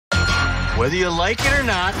Whether you like it or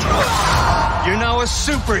not, you're now a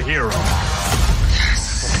superhero.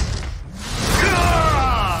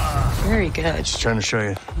 Very good. Just trying to show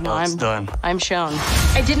you. No, it's done. I'm shown.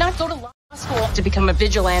 I did not go to law school to become a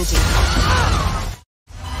vigilante.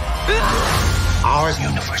 Our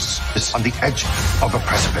universe is on the edge of a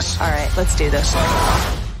precipice. All right, let's do this.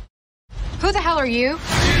 Who the hell are you?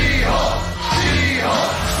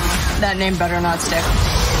 That name better not stick.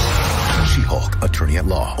 She-Hulk, attorney at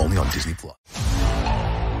law, only on Disney+.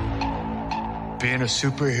 Being a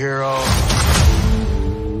superhero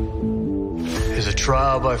is a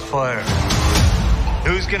trial by fire.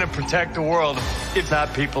 Who's gonna protect the world if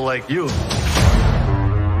not people like you?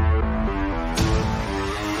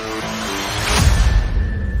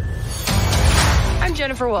 I'm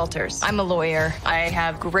Jennifer Walters. I'm a lawyer. I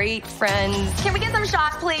have great friends. Can we get some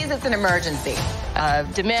shots, please? It's an emergency. A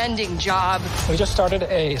demanding job. We just started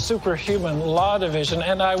a superhuman law division,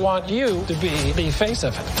 and I want you to be the face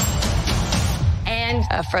of it. And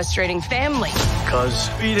a frustrating family. Cause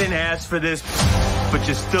you didn't ask for this, but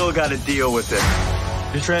you still gotta deal with it.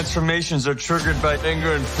 Your transformations are triggered by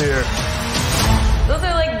anger and fear. Those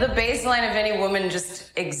are like the baseline of any woman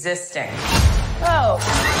just existing. Oh.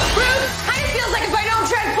 Bruce, kind of feels like if I don't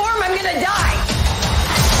transform, I'm gonna die.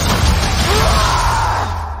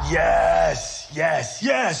 Yes, yes,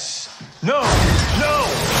 yes. No, no.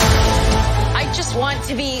 I just want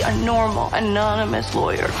to be a normal, anonymous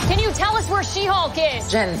lawyer. Can you tell us where She-Hulk is?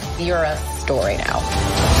 Jen, you're a story now.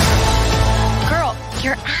 Girl,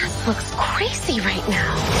 your ass looks crazy right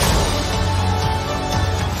now.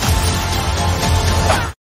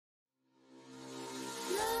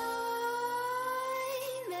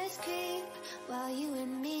 While you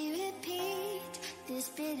and me repeat, this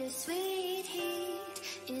bittersweet heat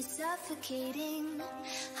is suffocating.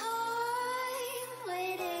 I'm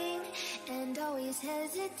waiting and always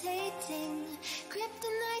hesitating.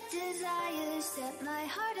 Kryptonite desires set my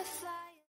heart afire.